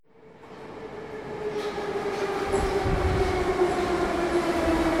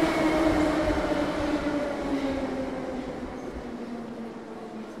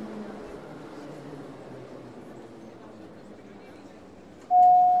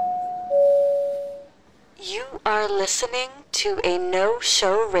are listening to a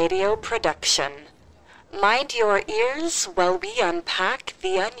no-show radio production. Mind your ears while we unpack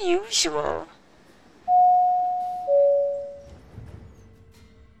the unusual.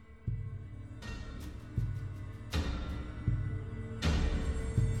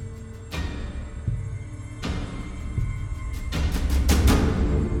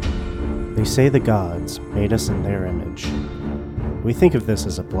 They say the gods made us in their image. We think of this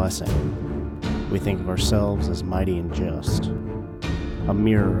as a blessing. We think of ourselves as mighty and just, a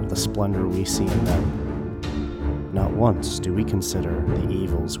mirror of the splendor we see in them. Not once do we consider the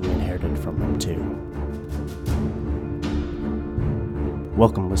evils we inherited from them too.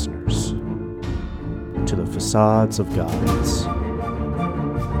 Welcome, listeners, to the Facades of Gods.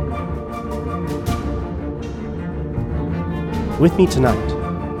 With me tonight,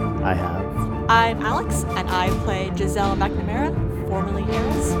 I'm Alex, and I play Giselle McNamara, formerly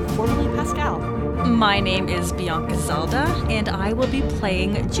Eris, formerly Pascal. My name is Bianca Zelda, and I will be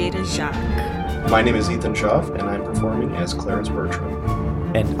playing Jada Jacques. My name is Ethan Schaff, and I'm performing as Clarence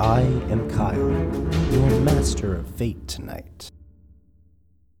Bertram. And I am Kyle, your master of fate tonight.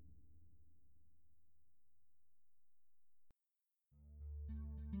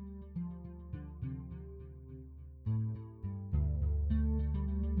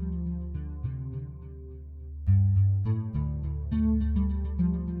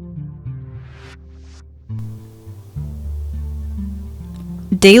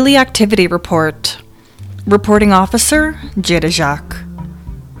 Daily Activity Report. Reporting Officer, Jada Jacques.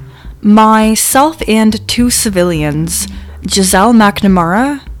 Myself and two civilians, Giselle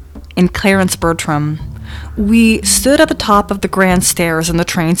McNamara and Clarence Bertram. We stood at the top of the grand stairs in the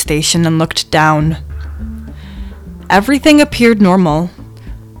train station and looked down. Everything appeared normal.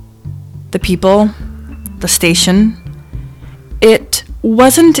 The people, the station. It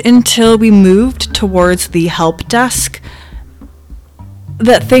wasn't until we moved towards the help desk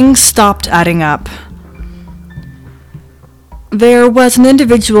that things stopped adding up. There was an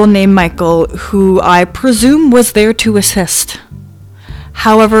individual named Michael who I presume was there to assist.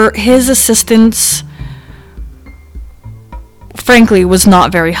 However, his assistance, frankly, was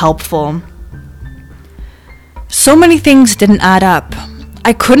not very helpful. So many things didn't add up.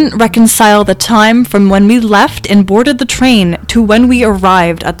 I couldn't reconcile the time from when we left and boarded the train to when we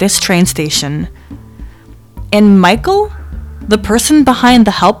arrived at this train station. And Michael? The person behind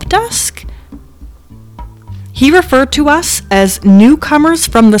the help desk? He referred to us as newcomers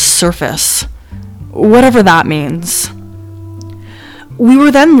from the surface, whatever that means. We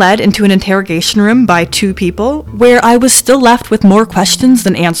were then led into an interrogation room by two people, where I was still left with more questions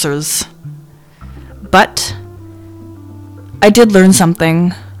than answers. But I did learn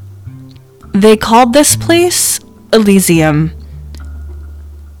something. They called this place Elysium.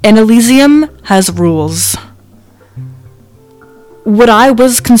 And Elysium has rules. What I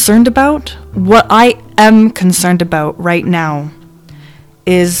was concerned about, what I am concerned about right now,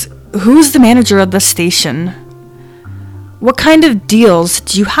 is who's the manager of the station? What kind of deals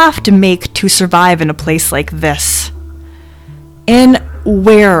do you have to make to survive in a place like this? And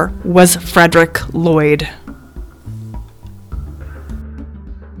where was Frederick Lloyd?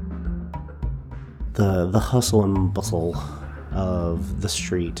 The hustle and bustle of the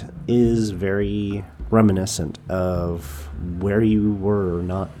street is very reminiscent of where you were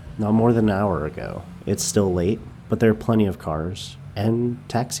not more than an hour ago. It's still late, but there are plenty of cars and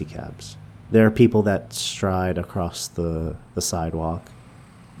taxi cabs. There are people that stride across the sidewalk,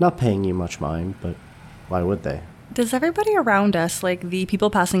 not paying you much mind, but why would they? Does everybody around us, like the people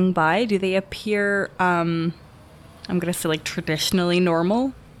passing by, do they appear, I'm gonna say like traditionally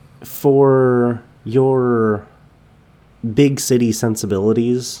normal? For your big city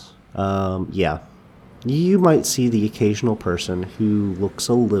sensibilities, yeah. You might see the occasional person who looks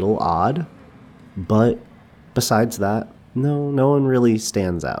a little odd, but besides that, no one really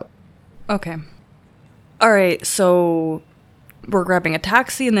stands out. Okay. All right, so we're grabbing a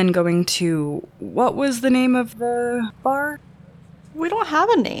taxi and then going to, what was the name of the bar? We don't have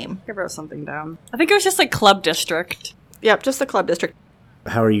a name. I wrote something down. I think it was just like Club District. Yep, just the Club District.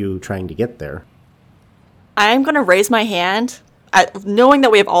 How are you trying to get there? I'm going to raise my hand. Knowing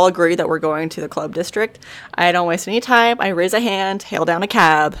that we have all agreed that we're going to the Club District, I don't waste any time. I raise a hand, hail down a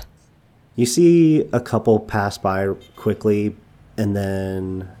cab. You see a couple pass by quickly, and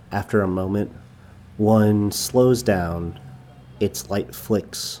then after a moment, one slows down, its light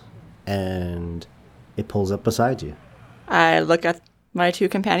flicks, and it pulls up beside you. I look at my two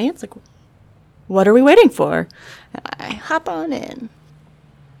companions, like, what are we waiting for? And I hop on in.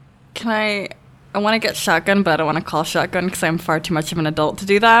 I want to get shotgun, but I don't want to call shotgun because I'm far too much of an adult to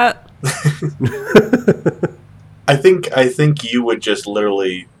do that. I think you would just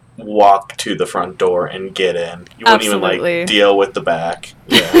literally walk to the front door and get in. You wouldn't Absolutely. even deal with the back.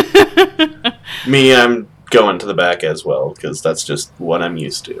 Yeah. Me, I'm going to the back as well because that's just what I'm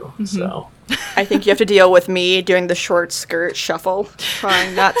used to. Mm-hmm. So I think you have to deal with me doing the short skirt shuffle,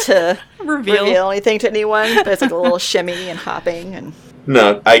 trying not to reveal anything to anyone. But it's like a little shimmy and hopping and.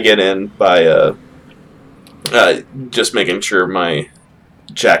 no, I get in by just making sure my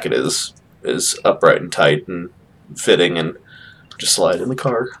jacket is upright and tight and fitting, and just slide in the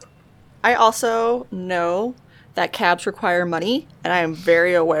car. I also know that cabs require money, and I am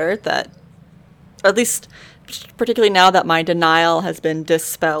very aware that, at least particularly now that my denial has been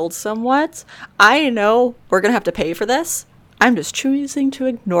dispelled somewhat, I know we're going to have to pay for this. I'm just choosing to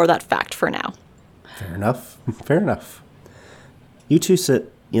ignore that fact for now. Fair enough. Fair enough. You two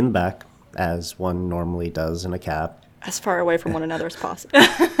sit in the back, as one normally does in a cab, As far away from one another as possible.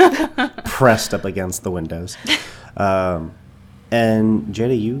 pressed up against the windows. And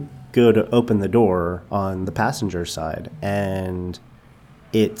Jada, you go to open the door on the passenger side, and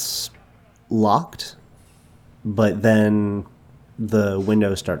it's locked, but then the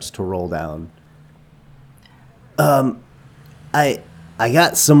window starts to roll down. I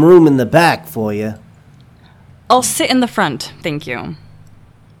got some room in the back for you. I'll sit in the front, thank you.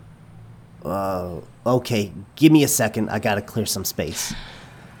 Okay, give me a second. I gotta clear some space.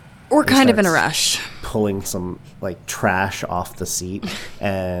 We're kind of in a starts rush. Pulling some trash off the seat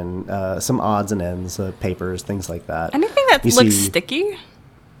and some odds and ends, papers, things like that. Anything that You looks see- sticky?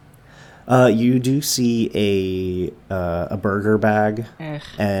 You do see a burger bag, Ugh.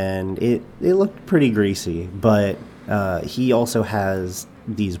 and it looked pretty greasy, but he also has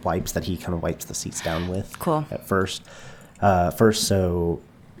these wipes that he kind of wipes the seats down with. Cool. At first, so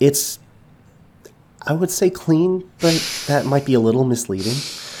it's, I would say, clean, but that might be a little misleading.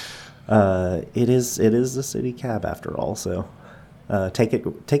 It is the city cab after all, so take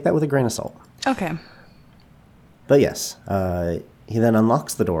that with a grain of salt. Okay. But yes, he then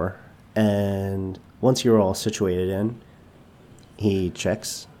unlocks the door, and once you're all situated in, he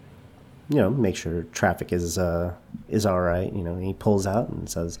checks, make sure traffic is all right. He pulls out and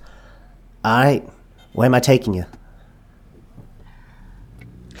says, "All right, where am I taking you?"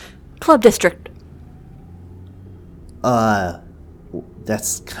 Club District.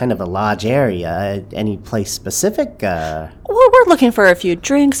 That's kind of a large area. Any place specific? Well, we're looking for a few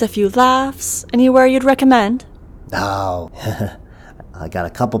drinks, a few laughs. Anywhere you'd recommend? Oh, I got a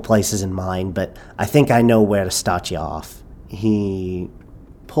couple places in mind, but I think I know where to start you off. He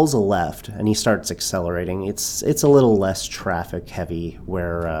pulls a left and he starts accelerating. It's a little less traffic heavy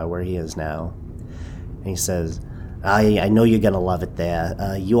where he is now. And he says, I know you're gonna love it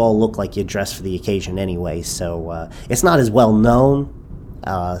there. You all look like you're dressed for the occasion anyway, so it's not as well known,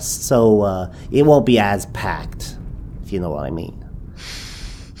 so it won't be as packed, if you know what I mean.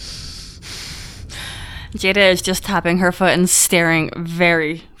 Jada is just tapping her foot and staring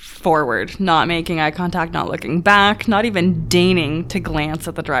very forward, not making eye contact, not looking back, not even deigning to glance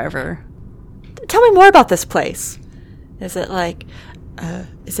at the driver. Tell me more about this place. Is it like,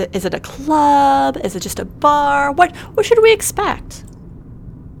 is it a club? Is it just a bar? What should we expect?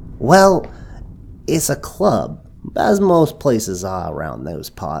 Well, it's a club, as most places are around those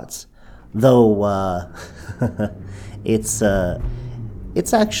parts. Though, it's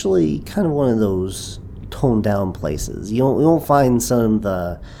actually kind of one of those toned down places. You won't find some of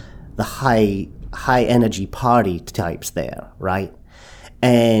the high energy party types there, right?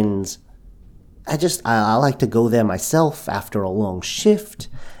 And I like to go there myself after a long shift,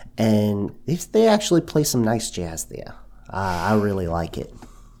 and they actually play some nice jazz there. I really like it.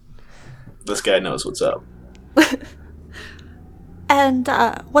 This guy knows what's up. And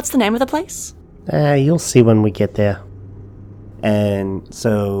what's the name of the place? You'll see when we get there. And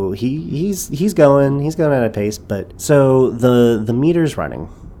so he's going at a pace, but so the meter's running,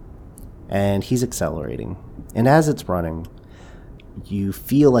 and he's accelerating, and as it's running, you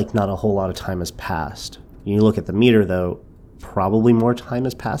feel like not a whole lot of time has passed. You look at the meter, though, probably more time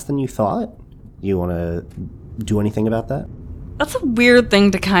has passed than you thought. You want to do anything about that? That's a weird thing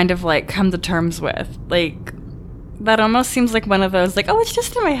to kind of come to terms with. That almost seems like one of those it's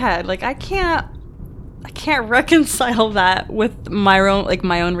just in my head. I can't reconcile that with my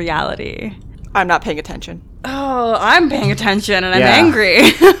own reality. I'm not paying attention. Oh, I'm paying attention and I'm Yeah. angry.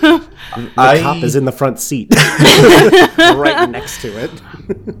 The cop is in the front seat, right next to it.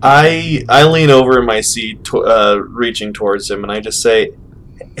 I lean over in my seat, reaching towards him, and I just say,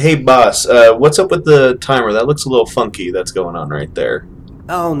 "Hey, boss, what's up with the timer? That looks a little funky. That's going on right there."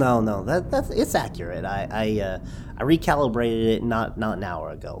 Oh no, that's it's accurate. I recalibrated it not an hour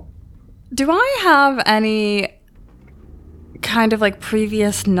ago. Do I have any kind of like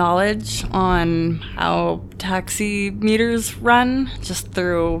previous knowledge on how taxi meters run, just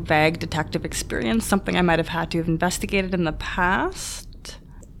through vague detective experience, something I might have had to have investigated in the past.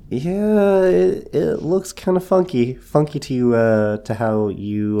 Yeah, it looks kind of funky to how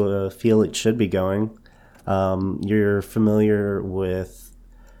you feel it should be going. You're familiar with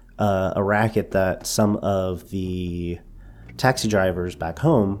a racket that some of the taxi drivers back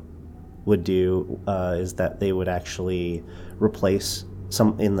home would do, is that they would actually replace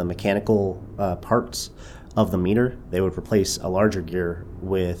some in the mechanical parts of the meter. They would replace a larger gear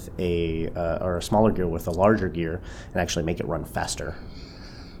with or a smaller gear with a larger gear and actually make it run faster.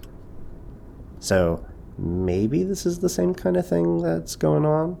 So maybe this is the same kind of thing that's going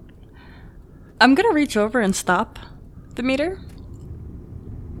on. I'm gonna reach over and stop the meter.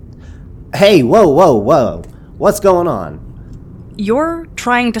 Hey, whoa. What's going on? You're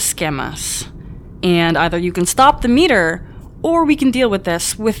trying to scam us, and either you can stop the meter, or we can deal with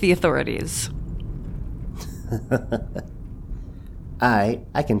this with the authorities. I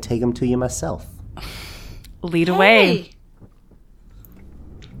can take them to you myself. Lead away. Hey!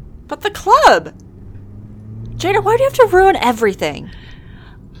 But the club! Jada, why do you have to ruin everything?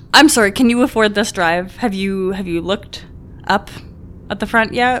 I'm sorry, can you afford this drive? Have you looked up at the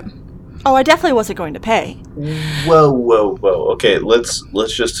front yet? Oh, I definitely wasn't going to pay. Whoa. Okay, let's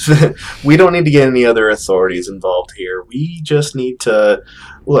just... We don't need to get any other authorities involved here. We just need to...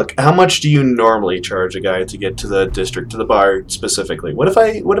 Look, how much do you normally charge a guy to get to the district, to the bar specifically? What if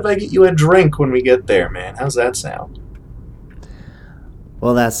I get you a drink when we get there, man? How's that sound?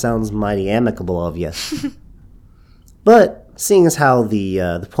 Well, that sounds mighty amicable of you. But seeing as how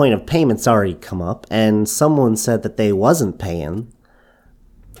the point of payment's already come up, and someone said that they wasn't paying...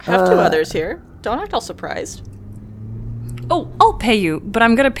 Have two others here. Don't act all surprised. Oh, I'll pay you, but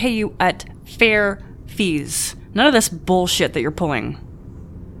I'm gonna pay you at fair fees. None of this bullshit that you're pulling.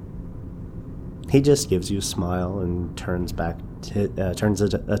 He just gives you a smile and turns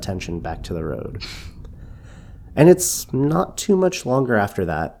his attention back to the road. And it's not too much longer after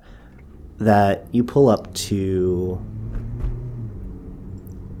that you pull up to...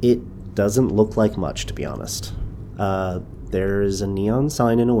 It doesn't look like much, to be honest. There is a neon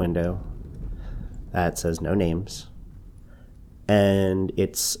sign in a window that says no names. And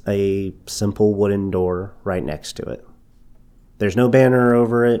it's a simple wooden door right next to it. There's no banner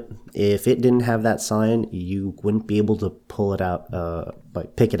over it. If it didn't have that sign, you wouldn't be able to pull it out,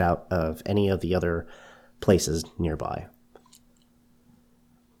 pick it out of any of the other places nearby.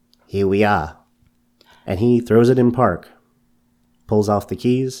 Here we are. And he throws it in park. Pulls off the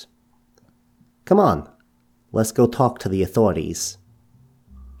keys. Come on. Let's go talk to the authorities.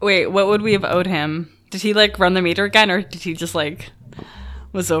 Wait, what would we have owed him? Did he, run the meter again, or did he just,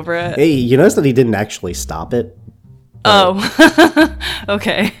 was over it? Hey, you notice that he didn't actually stop it? Oh.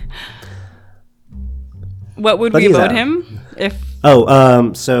 Okay. What would we have owed him? If...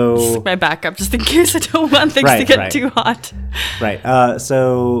 Oh, so... My backup, just in case I don't want things to get too hot. Right,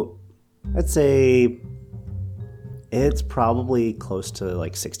 so... I'd say... It's probably close to,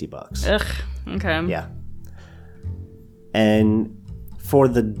 $60. Ugh, okay. Yeah. And for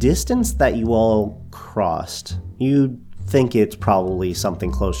the distance that you all crossed, you think it's probably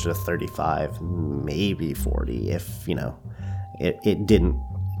something closer to 35, maybe 40, if, it didn't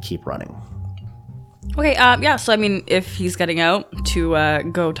keep running. Okay, yeah, so if he's getting out to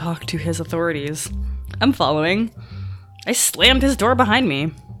go talk to his authorities, I'm following. I slammed his door behind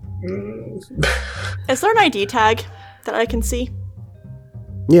me. Is there an ID tag that I can see?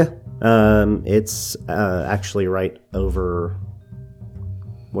 Yeah. It's actually right over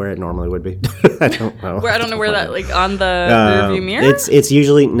where it normally would be. I don't know. I don't know where that, on the rearview mirror? It's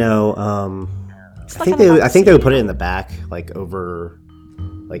usually, no, I think they would put it in the back, over,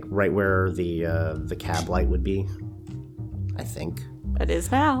 right where the cab light would be. I think. It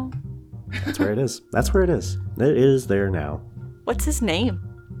is now. That's where it is. It is there now. What's his name?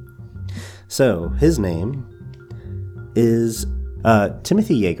 So, his name is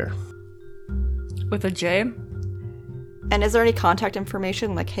Timothy Yeager. With a J? And is there any contact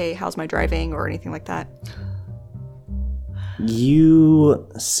information, hey, how's my driving, or anything like that? You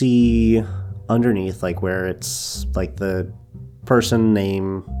see underneath, where it's, the person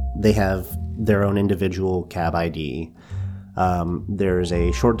name, they have their own individual cab ID. There's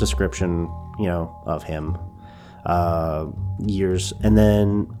a short description, of him, years, and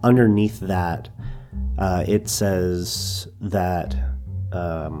then underneath that, it says that,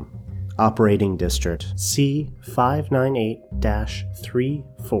 operating district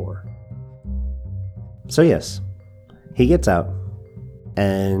C598-34. So yes, he gets out,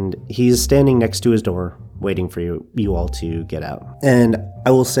 And he's standing next to his door, waiting for you all to get out. And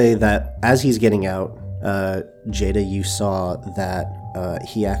I will say that as he's getting out, Jada, you saw that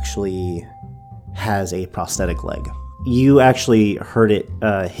he actually has a prosthetic leg. You actually heard it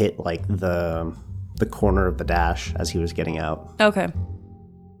hit like the corner of the dash as he was getting out. Okay.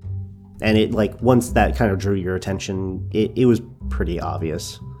 And it, like, once that kind of drew your attention, it was pretty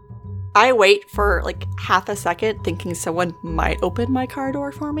obvious. I wait for like half a second thinking someone might open my car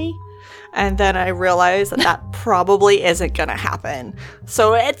door for me. And then I realize that probably isn't going to happen.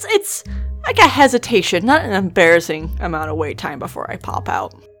 So it's like a hesitation, not an embarrassing amount of wait time before I pop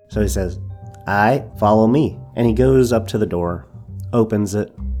out. So he says, "Aye, follow me." And he goes up to the door, opens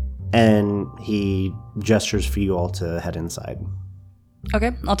it, and he gestures for you all to head inside.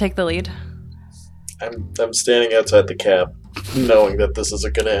 Okay, I'll take the lead. I'm standing outside the cab, knowing that this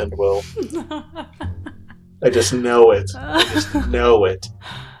isn't going to end well. I just know it.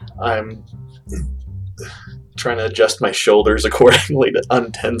 I'm trying to adjust my shoulders accordingly to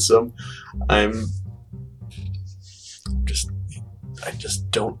untense them. I just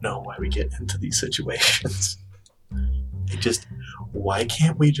don't know why we get into these situations. Why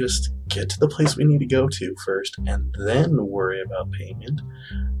can't we just get to the place we need to go to first and then worry about payment?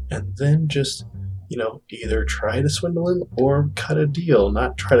 And then just, either try to swindle him or cut a deal,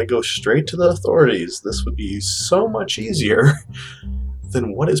 not try to go straight to the authorities. This would be so much easier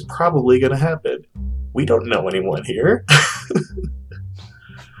than what is probably going to happen. We don't know anyone here.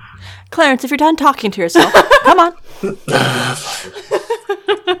 Clarence, if you're done talking to yourself, come on. That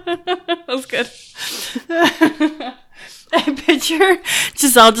was good. I picture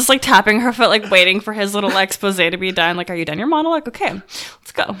Giselle just like tapping her foot, like waiting for his little expose to be done. Like, are you done your monologue? Okay,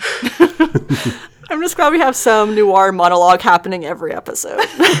 let's go. I'm just glad we have some noir monologue happening every episode.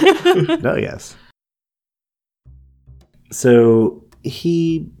 Oh, yes. So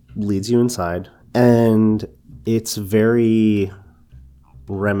he leads you inside, and it's very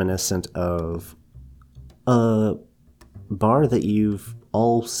reminiscent of a bar that you've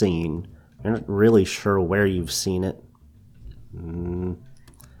all seen. You're not really sure where you've seen it.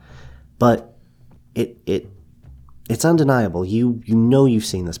 But it's undeniable. You know you've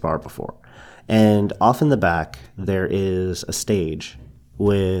seen this bar before. And off in the back, there is a stage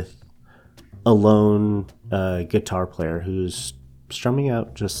with a lone guitar player who's strumming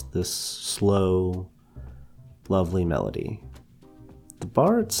out just this slow, lovely melody. The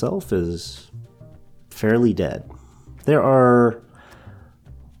bar itself is fairly dead. There are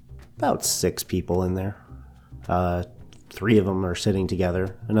about 6 people in there. 3 of them are sitting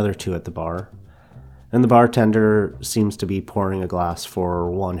together, another 2 at the bar. And the bartender seems to be pouring a glass for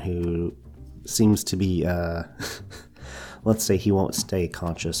one who seems to be, let's say he won't stay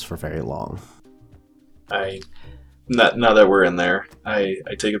conscious for very long. Now that we're in there, I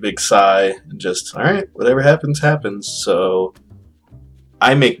take a big sigh and just, all right, whatever happens, happens. So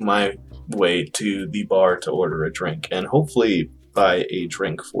I make my way to the bar to order a drink and hopefully buy a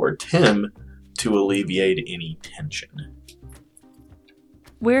drink for Tim to alleviate any tension.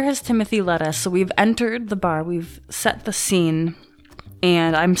 Where has Timothy led us? So we've entered the bar, we've set the scene,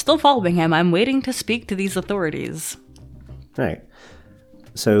 and I'm still following him. I'm waiting to speak to these authorities. Right.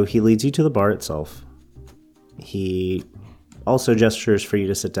 So he leads you to the bar itself. He also gestures for you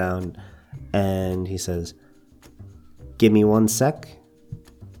to sit down, and he says, "Give me 1 sec.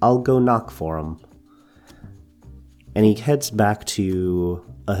 I'll go knock for him." And he heads back to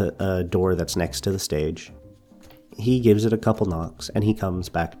a door that's next to the stage. He gives it a couple knocks, and he comes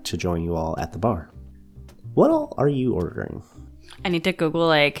back to join you all at the bar. What all are you ordering? I need to Google,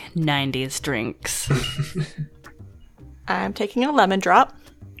 90s drinks. I'm taking a lemon drop.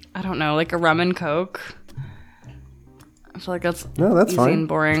 I don't know, a rum and Coke. I feel like that's that's easy fine. and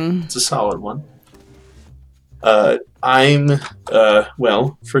boring. It's a solid one. For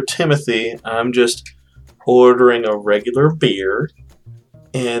Timothy, I'm just ordering a regular beer.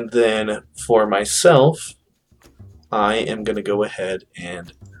 And then for myself, I am going to go ahead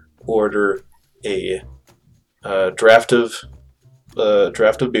and order a draft of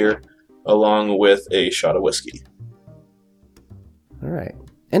beer along with a shot of whiskey. All right.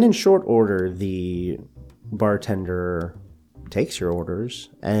 And in short order, the bartender takes your orders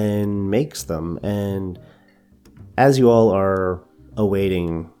and makes them. And as you all are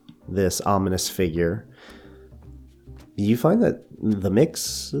awaiting this ominous figure, you find that the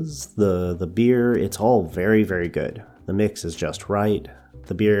mixes, the beer, it's all very, very good. The mix is just right.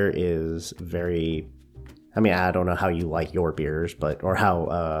 The beer is very... I don't know how you like your beers, or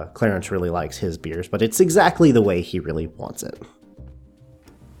how Clarence really likes his beers, but it's exactly the way he really wants it.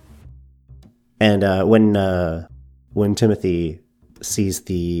 And when Timothy sees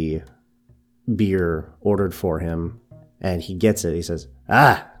the beer ordered for him, and he gets it. He says,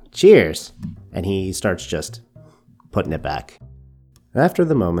 "Ah, cheers!" And he starts just putting it back. After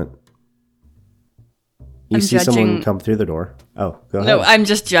the moment, you see someone come through the door. Oh, go ahead. No, I'm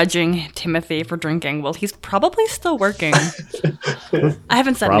just judging Timothy for drinking. Well, he's probably still working. I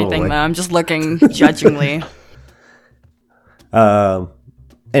haven't said anything, though. I'm just looking judgingly.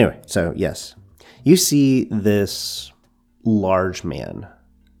 Anyway, so yes. You see this large man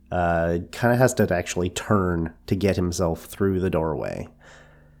kind of has to actually turn to get himself through the doorway.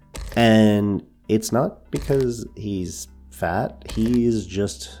 And it's not because he's fat. He's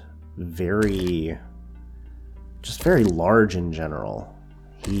just very large in general.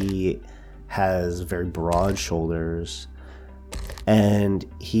 He has very broad shoulders, and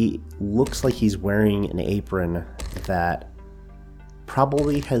he looks like he's wearing an apron that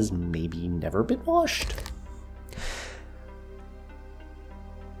probably has maybe never been washed.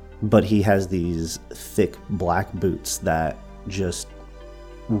 But he has these thick black boots that just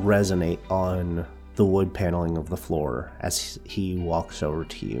resonate on the wood paneling of the floor as he walks over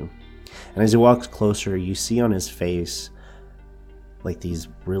to you. And as he walks closer, you see on his face like these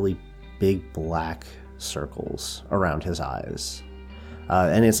really big black circles around his eyes.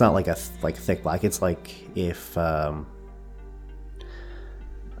 And it's not like thick black. It's like if a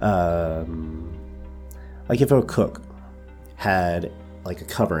cook had like a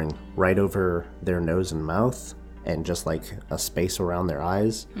covering right over their nose and mouth, and just like a space around their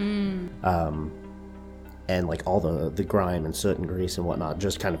eyes, and like all the grime and soot and grease and whatnot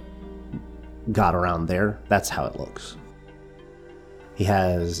just kind of got around there. That's how it looks. He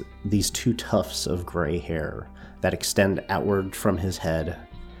has these two tufts of gray hair that extend outward from his head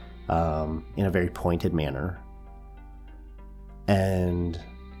in a very pointed manner. And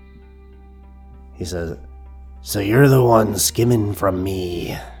he says, "So you're the one skimming from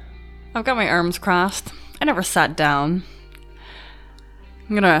me." I've got my arms crossed. I never sat down.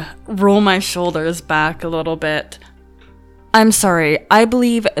 I'm gonna roll my shoulders back a little bit. I'm sorry, I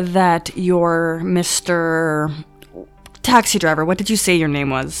believe that you're Mr. Taxi driver. What did you say your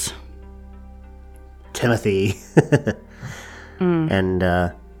name was? Timothy. And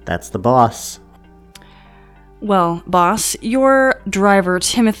that's the boss. Well, boss, your driver,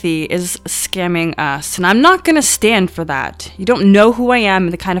 Timothy, is scamming us, and I'm not gonna stand for that. You don't know who I am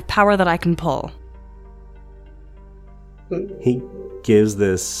and the kind of power that I can pull. He gives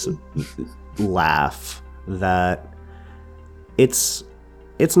this laugh that it's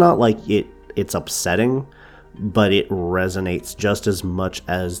not like it's upsetting, but it resonates just as much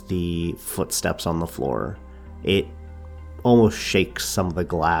as the footsteps on the floor. It almost shakes some of the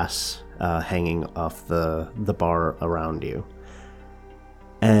glass hanging off the bar around you.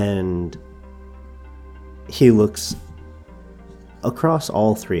 And he looks across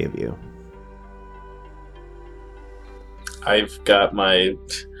all three of you. I've got my...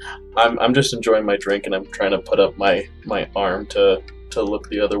 I'm just enjoying my drink, and I'm trying to put up my arm to look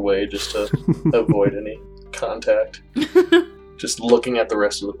the other way just to avoid any contact. Just looking at the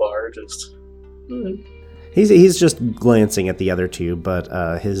rest of the bar, just... He's just glancing at the other two,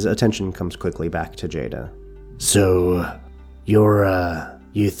 but his attention comes quickly back to Jada. So,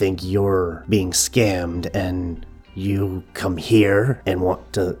 you think you're being scammed, and you come here and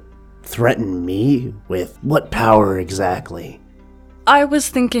want to threaten me with what power exactly? I was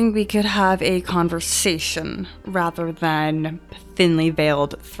thinking we could have a conversation rather than thinly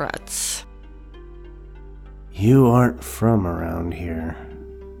veiled threats. You aren't from around here.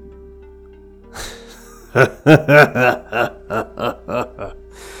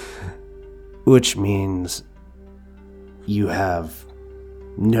 Which means you have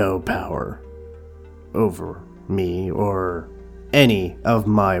no power over me or any of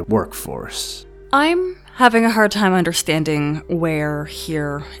my workforce. I'm having a hard time understanding where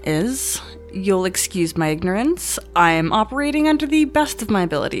here is. You'll excuse my ignorance. I'm operating under the best of my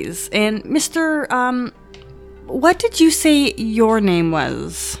abilities. And Mr. What did you say your name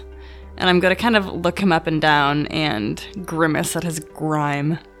was? And I'm gonna kind of look him up and down and grimace at his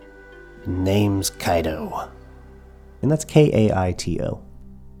grime. Name's Kaito. And that's Kaito.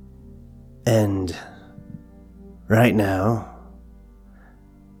 And right now,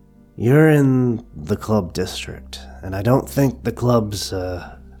 you're in the club district, and I don't think the clubs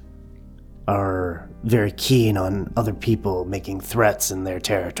are very keen on other people making threats in their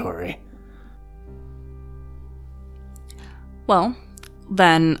territory. Well,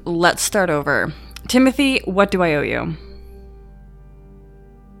 then let's start over. Timothy, what do I owe you?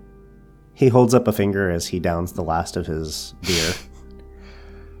 He holds up a finger as he downs the last of his beer.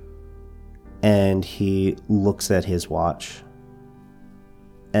 And he looks at his watch.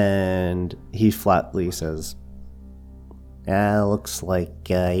 And he flatly says, looks like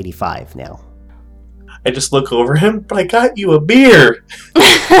 85 now. I just look over him, but I got you a beer.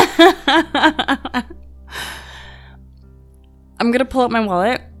 I'm gonna pull out my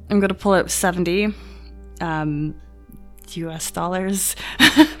wallet. I'm gonna pull out 70 US dollars.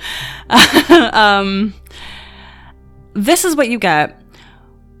 This is what you get.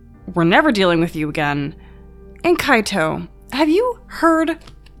 We're never dealing with you again. And Kaito, have you heard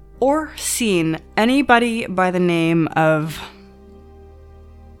or seen anybody by the name of...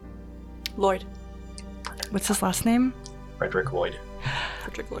 Lloyd. What's his last name? Frederick Lloyd.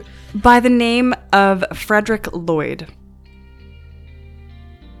 Frederick Lloyd. By the name of Frederick Lloyd.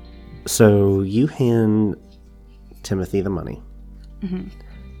 So you hand Timothy the money. Mm-hmm.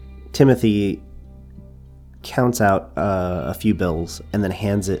 Timothy counts out a few bills and then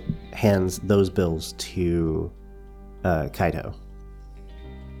hands those bills to Kaito.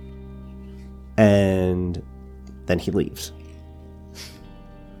 And then he leaves.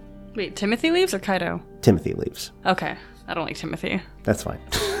 Wait, Timothy leaves or Kaito? Timothy leaves. Okay, I don't like Timothy. That's fine.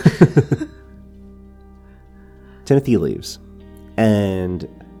 Timothy leaves. And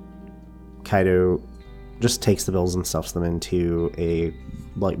Kaito just takes the bills and stuffs them into a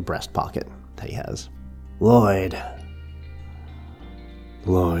breast pocket that he has. Lloyd.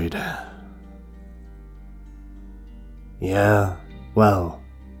 Yeah, well,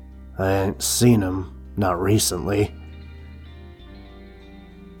 I ain't seen him, not recently.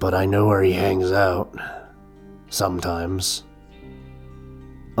 But I know where he hangs out. Sometimes.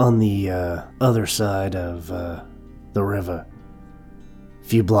 On the other side of the river. A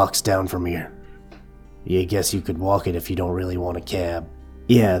few blocks down from here. You guess you could walk it if you don't really want a cab.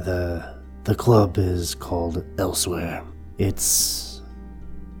 Yeah, the club is called Elsewhere. It's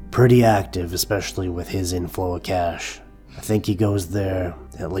pretty active, especially with his inflow of cash. I think he goes there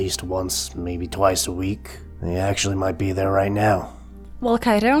at least once, maybe twice a week. He actually might be there right now. Well,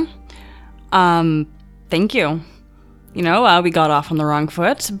 Kaito, thank you. You know, we got off on the wrong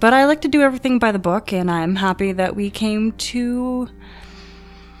foot, but I like to do everything by the book, and I'm happy that we came to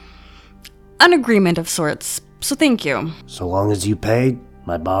an agreement of sorts. So thank you. So long as you paid,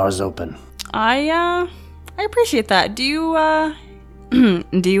 my bar's open. I appreciate that. Do you,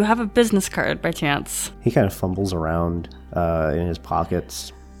 do you have a business card by chance? He kind of fumbles around in his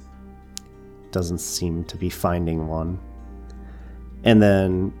pockets. Doesn't seem to be finding one. And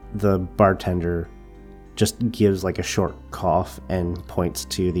then the bartender just gives like a short cough and points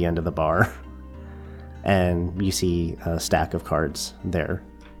to the end of the bar. And you see a stack of cards there.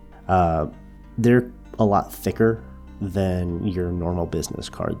 They're a lot thicker than your normal business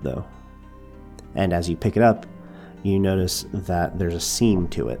card, though. And as you pick it up, you notice that there's a seam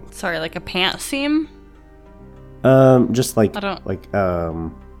to it. Sorry, like a pant seam? Just like I don't a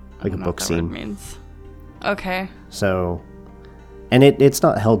know book what that seam. word means. Okay. So, and it's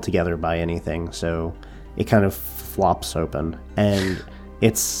not held together by anything, so it kind of flops open, and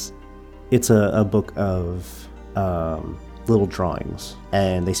it's a book of little drawings,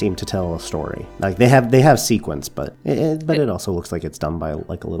 and they seem to tell a story. Like they have sequence, but it also looks like it's done by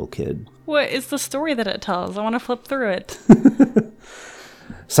like a little kid. What is the story that it tells? I want to flip through it.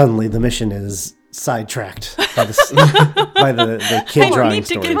 Suddenly, the mission is sidetracked by the kid drawing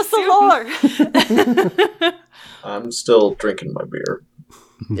story. Give us the lore. I'm still drinking my beer.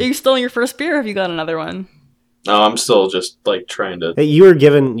 Are you still in your first beer, or have you got another one? No, I'm still just like trying to. Hey, you were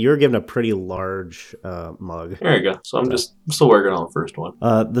given a pretty large mug. There you go. So I'm still working on the first one.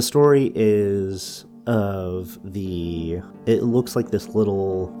 The story is of it looks like this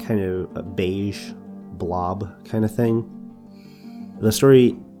little kind of beige blob kind of thing. The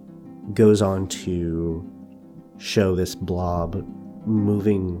story goes on to show this blob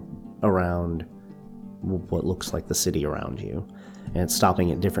moving around what looks like the city around you, and it's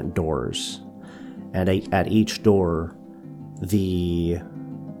stopping at different doors. And at each door, the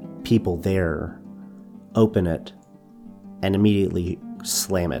people there open it and immediately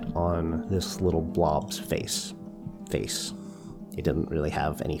slam it on this little blob's face. It didn't really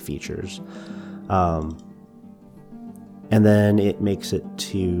have any features. And then it makes it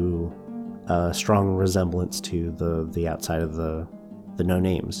to a strong resemblance to the outside of the No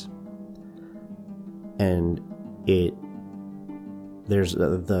Names. And there's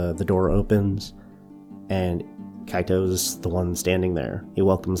the door opens, and Kaito's the one standing there. He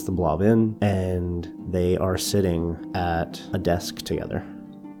welcomes the blob in, and they are sitting at a desk together.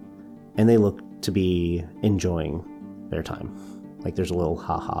 And they look to be enjoying their time. Like there's a little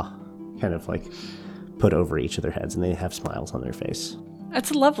ha-ha kind of like put over each of their heads, and they have smiles on their face.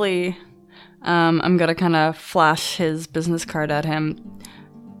 That's lovely. I'm gonna kind of flash his business card at him.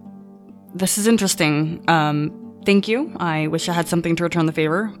 This is interesting. Thank you. I wish I had something to return the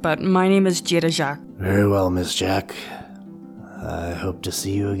favor, but my name is Jada Jacques. Very well, Miss Jack. I hope to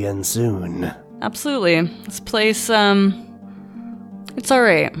see you again soon. Absolutely. This place, it's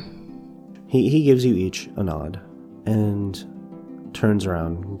alright. He gives you each a nod and turns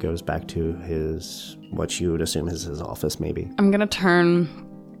around and goes back to his, what you would assume is his office, maybe. I'm gonna turn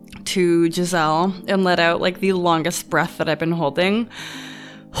to Giselle and let out, like, the longest breath that I've been holding.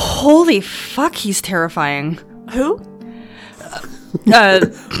 Holy fuck, he's terrifying. Who?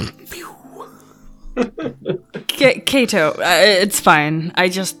 Kato, it's fine.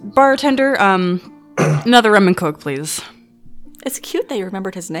 Bartender, another rum and coke, please. It's cute that you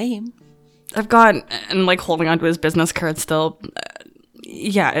remembered his name. I've got, and like holding onto his business card still.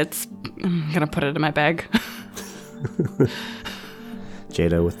 I'm gonna put it in my bag.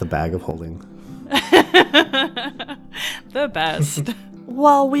 Jada with the bag of holding. The best.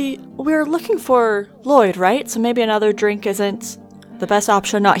 Well, we're looking for Lloyd, right? So maybe another drink isn't the best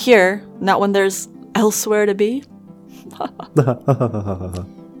option. Not here. Not when there's elsewhere to be.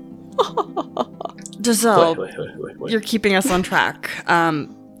 Giselle, Wait. you're keeping us on track.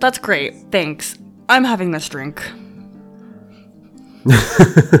 That's great. Thanks. I'm having this drink.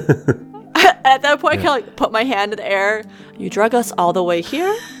 At that point, I kind of like put my hand in the air. You drug us all the way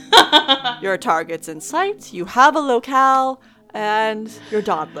here. Your target's in sight. You have a locale, and you're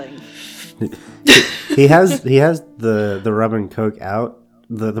dawdling. He has the rum and coke out.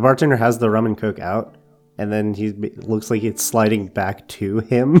 The bartender has the rum and coke out, and then he looks like it's sliding back to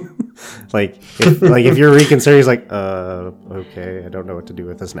him. if you're reconsidering, he's like, okay, I don't know what to do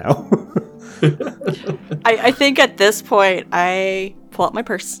with this now. I think at this point, I pull out my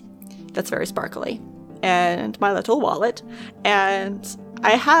purse. That's very sparkly. And my little wallet. And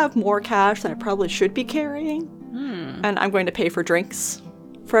I have more cash than I probably should be carrying. And I'm going to pay for drinks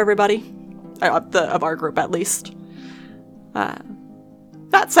for everybody. Of our group, at least.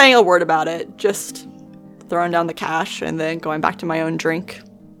 Not saying a word about it. Just throwing down the cash and then going back to my own drink.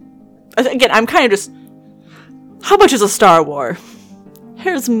 Again, I'm kind of just... How much is a Star War?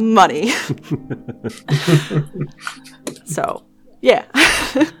 Here's money. So, yeah.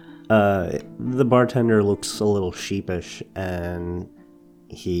 The bartender looks a little sheepish, and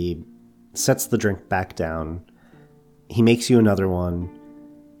he sets the drink back down. He makes you another one,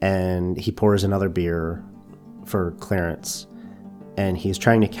 and he pours another beer for Clarence, and he's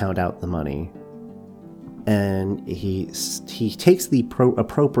trying to count out the money. And he takes the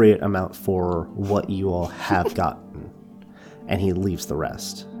appropriate amount for what you all have gotten, and he leaves the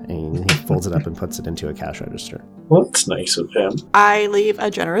rest. And he folds it up and puts it into a cash register. Well, that's nice of him. I leave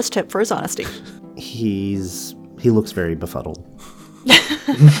a generous tip for his honesty. He looks very befuddled.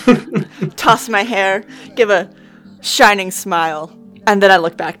 Toss my hair, give a shining smile, and then I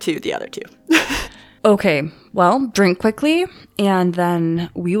look back to the other two. Okay, well, drink quickly, and then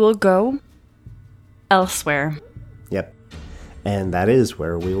we will go elsewhere. Yep. And that is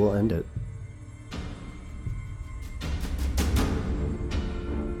where we will end it.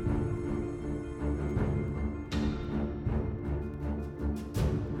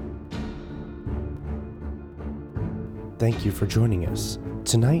 Thank you for joining us.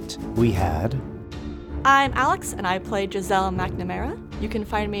 Tonight, we had... I'm Alex, and I play Giselle McNamara. You can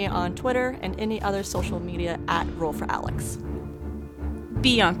find me on Twitter and any other social media at Roll4Alex.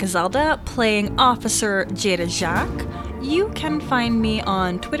 Bianca Zelda, playing Officer Jada Jacques. You can find me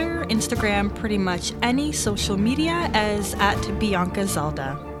on Twitter, Instagram, pretty much any social media as at Bianca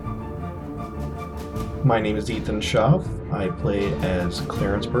Zelda. My name is Ethan Schaff. I play as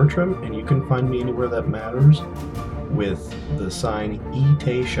Clarence Bertram, and you can find me anywhere that matters with the sign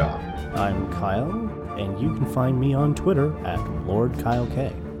E-Tay Shop. I'm Kyle, and you can find me on Twitter at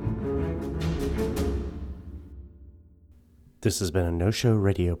LordKyleK. This has been a No Show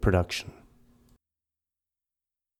Radio production.